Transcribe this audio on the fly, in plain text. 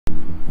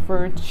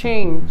For a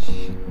change,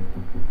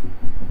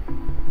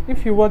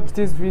 if you watch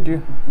this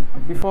video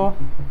before,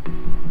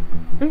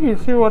 if you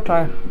see what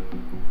I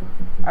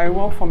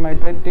wore for my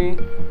birthday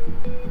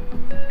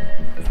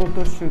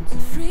photo shoot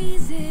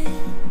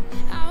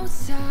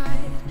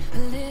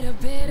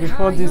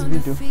before this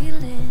video,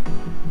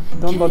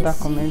 don't bother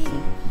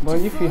commenting. But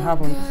if you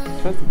haven't,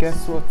 just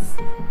guess what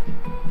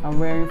I'm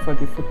wearing for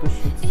the photo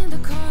shoot.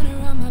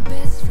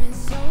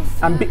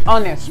 And be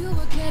honest.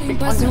 Be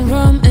honest.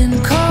 Rum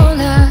and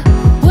cola.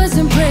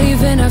 Wasn't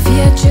brave enough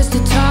yet just to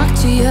talk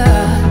to you.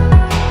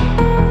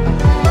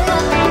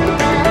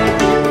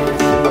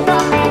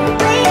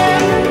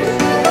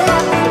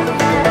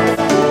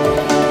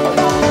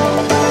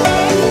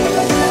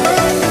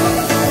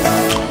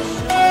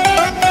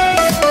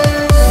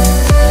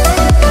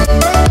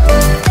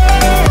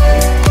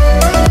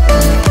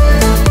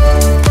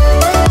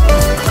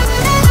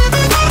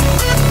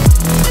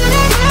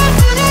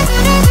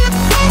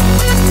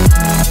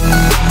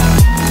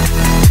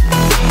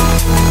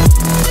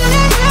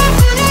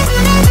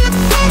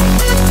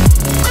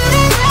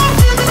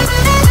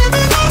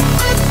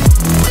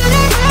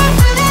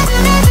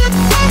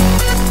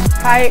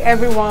 Hi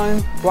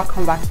everyone,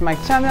 welcome back to my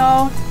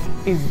channel.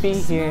 It's B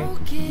here,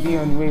 B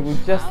on Weibo,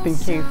 just in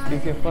case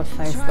it's your first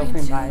time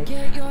stopping by.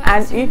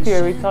 And if you're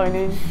a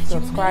returning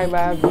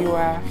subscriber,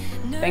 viewer,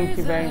 thank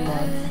you very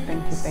much.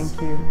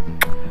 Thank you.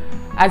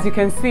 As you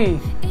can see,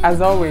 as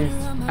always,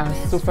 I'm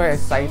super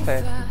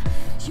excited.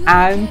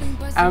 And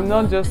I'm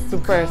not just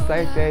super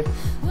excited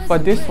for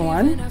this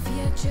one.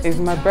 It's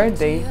my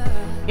birthday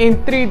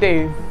in 3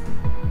 days.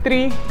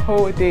 3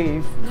 whole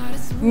days.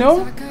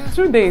 No,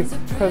 2 days,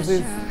 because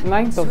it's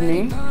 9th of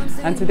May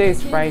and today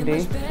is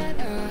Friday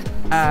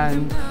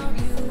and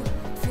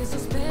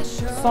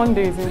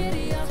Sunday is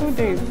in 2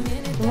 days.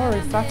 Tomorrow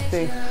is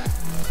Saturday.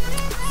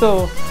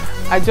 So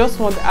I just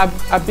want,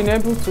 I've been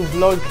able to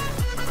vlog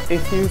a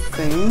few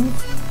things,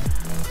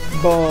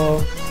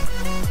 but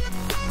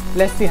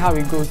let's see how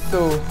it goes.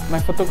 So my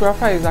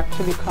photographer is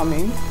actually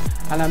coming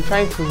and I'm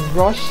trying to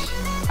rush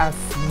as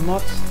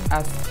much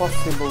as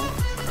possible.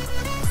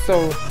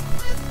 So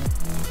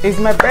it's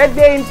my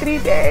birthday in 3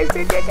 days.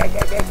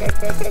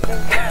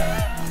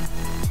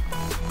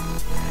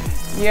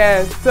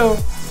 Yeah, so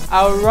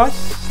I'll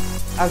rush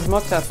as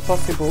much as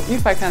possible.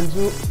 If I can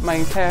do my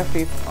entire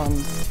face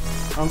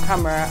on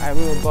camera, I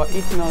will, but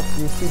if not,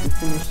 you'll see the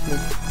finished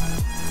look.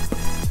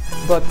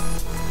 But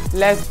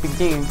let's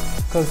begin,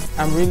 because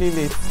I'm really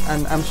late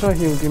and I'm sure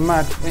he'll be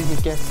mad when he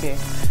gets here.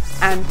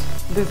 And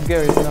this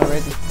girl is not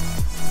ready.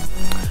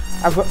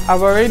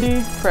 I've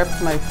already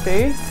prepped my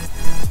face.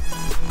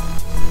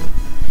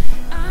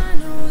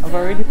 I've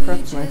already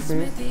prepped my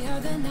face,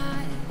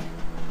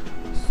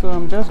 so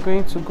I'm just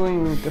going to go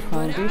in with the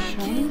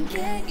foundation.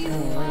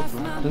 Where's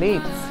my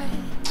plate?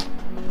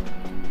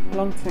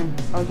 Long thing.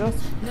 I'll just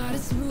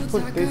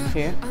put this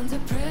here.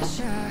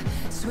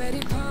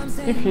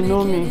 If you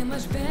know me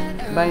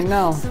by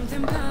now,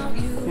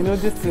 you know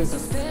this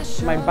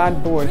is my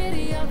bad boy.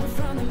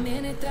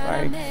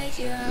 Like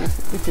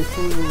if you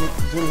see me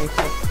do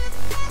makeup,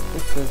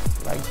 this is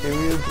like the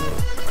real deal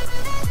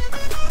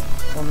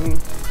for me.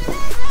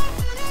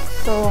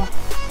 So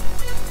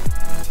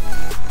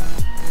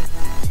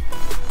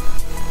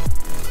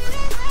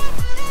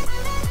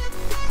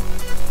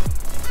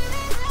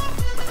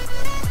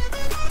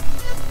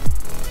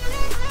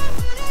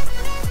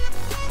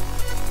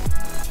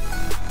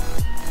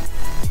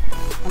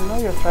I'm not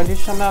your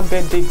traditional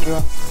birthday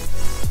girl,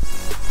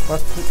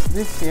 but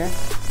this year I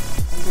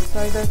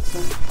decided to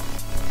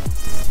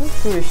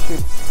just do a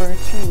shoot for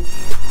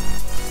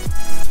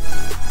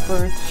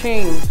a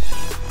change.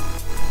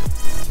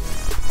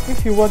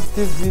 If you watch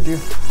this video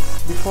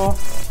before,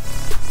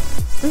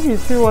 if you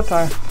see what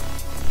I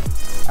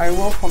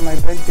wore for my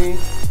birthday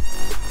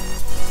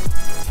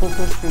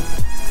photo shoot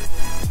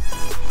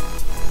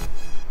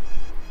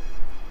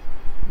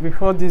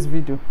before this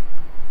video,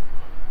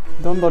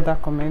 don't bother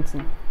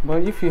commenting.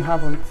 But if you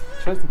haven't,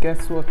 just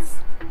guess what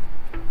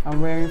I'm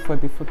wearing for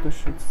the photo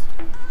shoots.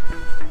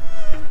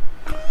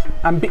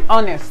 And be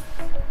honest.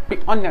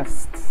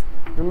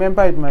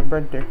 Remember, it's my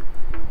birthday.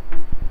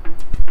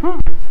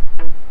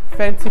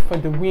 Fancy for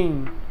the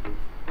win.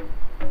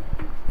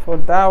 For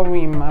that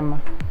win, mama.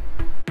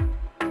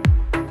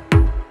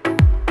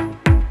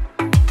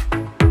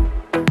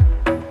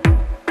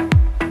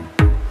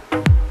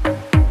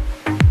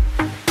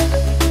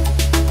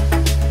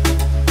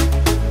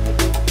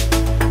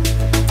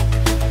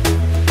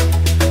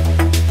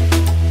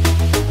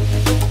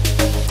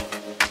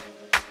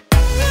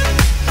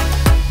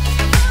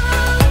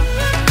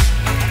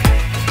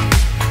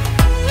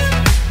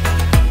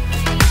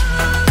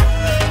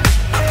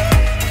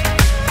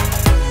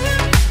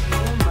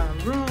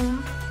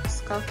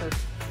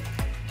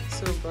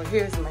 So, but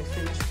here's my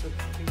finished look.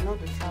 Ignore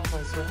the trouser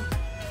as well.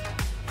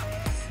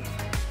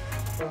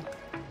 So,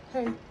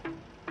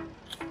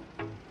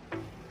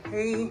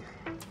 hey,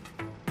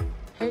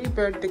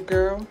 birthday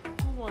girl.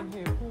 Who won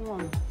here? Who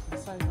won?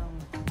 Beside that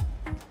one.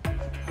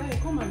 Hey,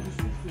 come and be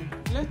shooting.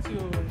 Let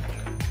your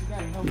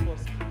guy help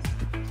us.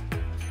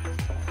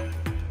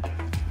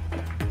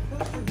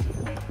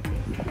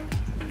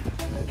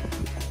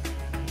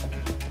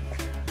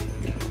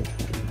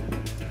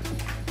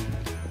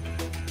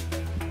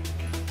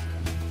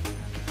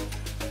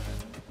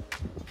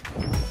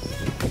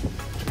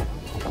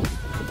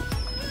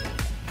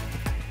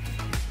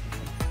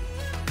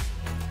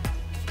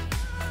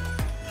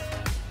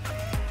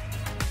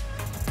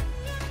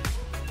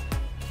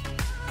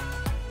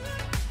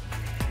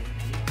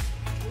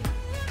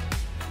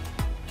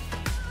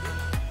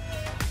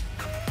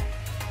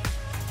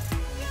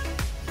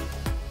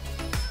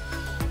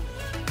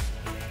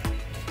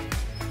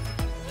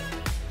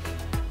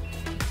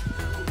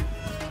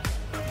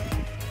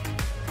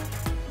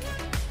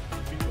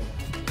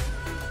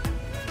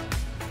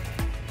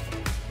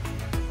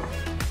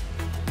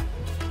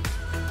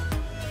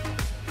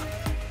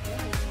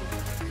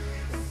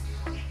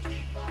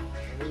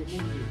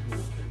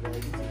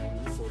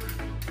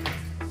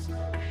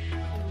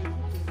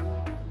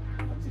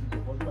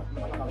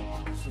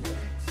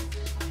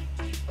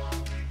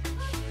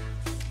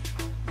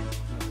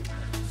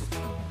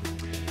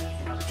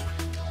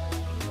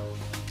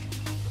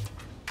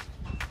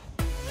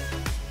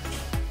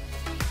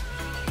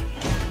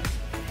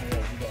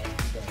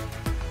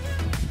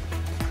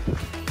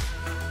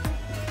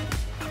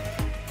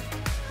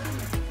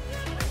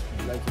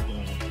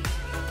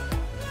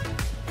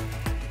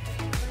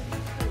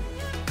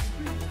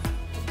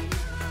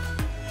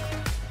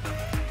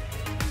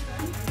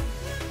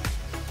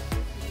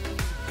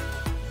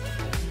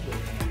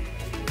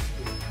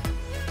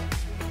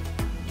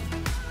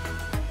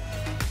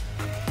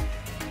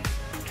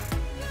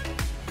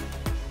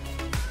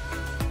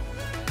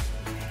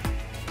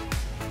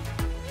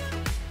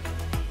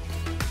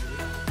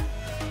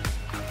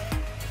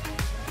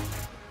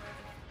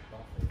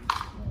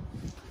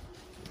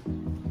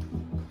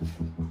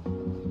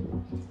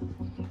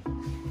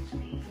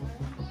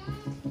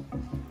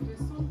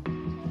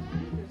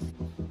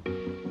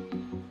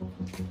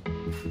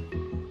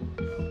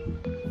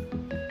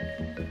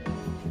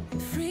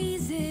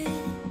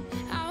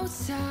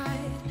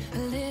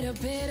 A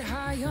bit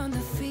high on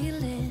the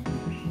feeling,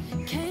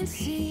 can't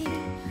seem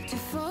to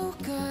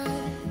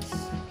focus.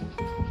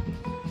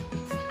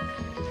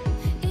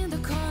 In the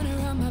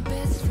corner of my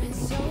best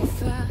friend's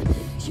sofa,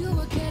 you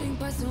were getting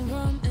buzzed on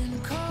rum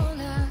and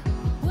cola.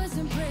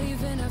 Wasn't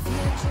brave enough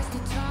yet just to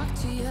talk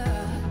to you.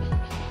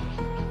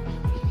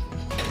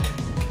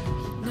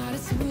 Not a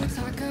smooth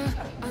talker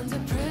under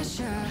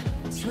pressure.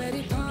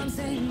 Sweaty palms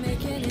ain't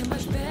making it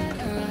much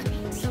better.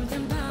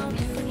 Something about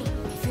you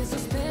feels so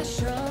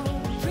special.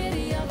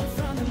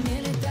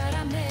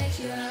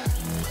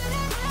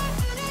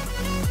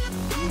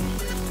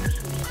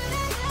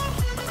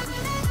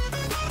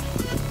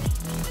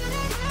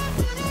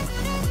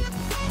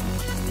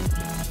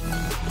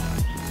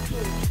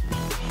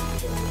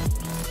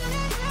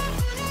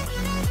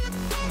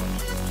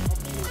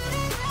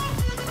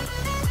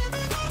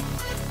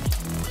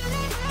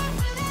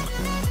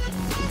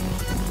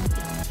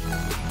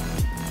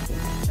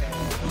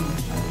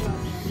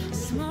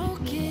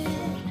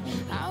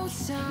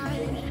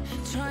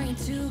 Trying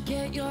to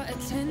get your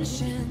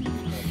attention,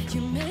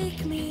 you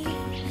make me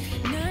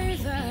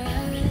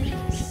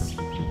nervous.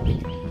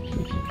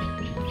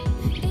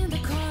 In the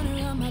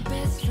corner of my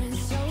best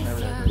friend's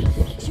sofa,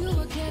 you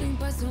were getting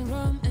buzzed on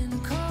rum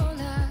and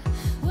cola.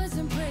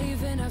 Wasn't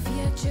brave enough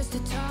yet just to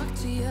talk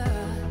to you.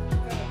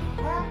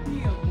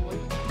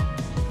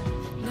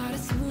 Not a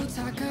smooth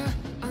talker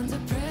under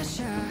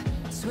pressure.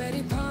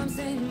 Sweaty palms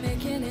ain't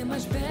making it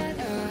much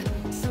better.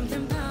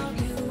 Something about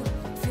you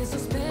feels so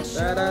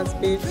special. Badass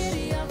bitch.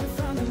 Pretty up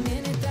from the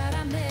minute that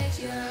I met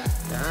you.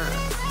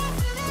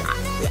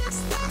 Yes.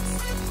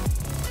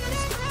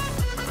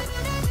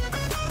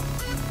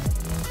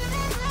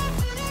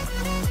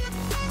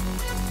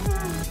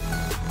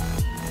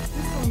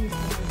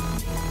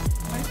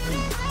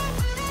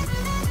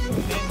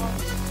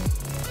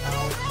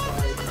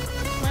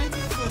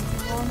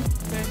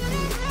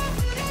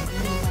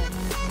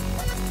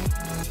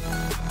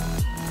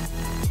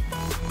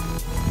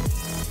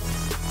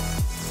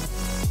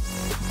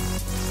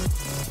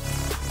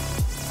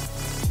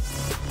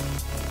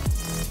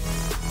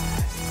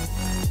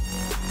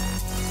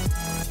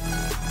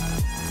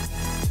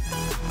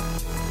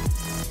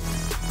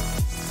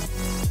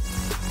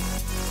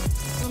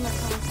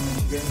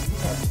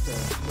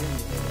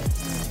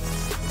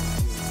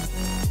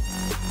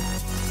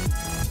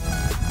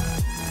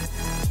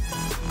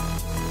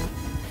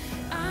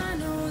 I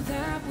know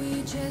that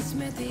we just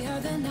met the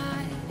other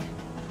night,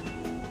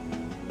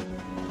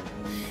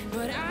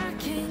 but I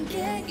can't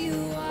get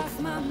you off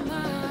my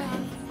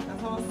mind.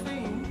 That's all I'm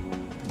saying.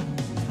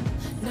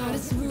 Not a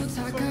smooth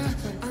talker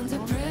under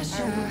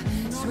pressure.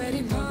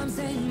 Sweaty palms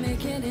ain't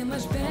making it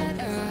much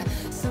better.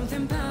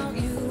 Something about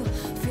you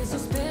feels so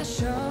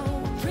special.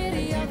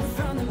 Pretty up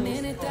from the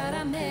minute that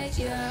I met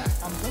you.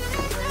 I'm just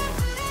afraid.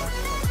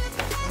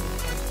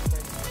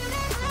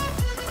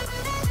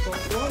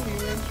 But what we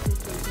went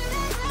through,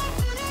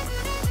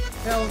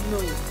 hell no.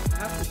 I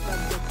have to start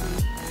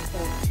getting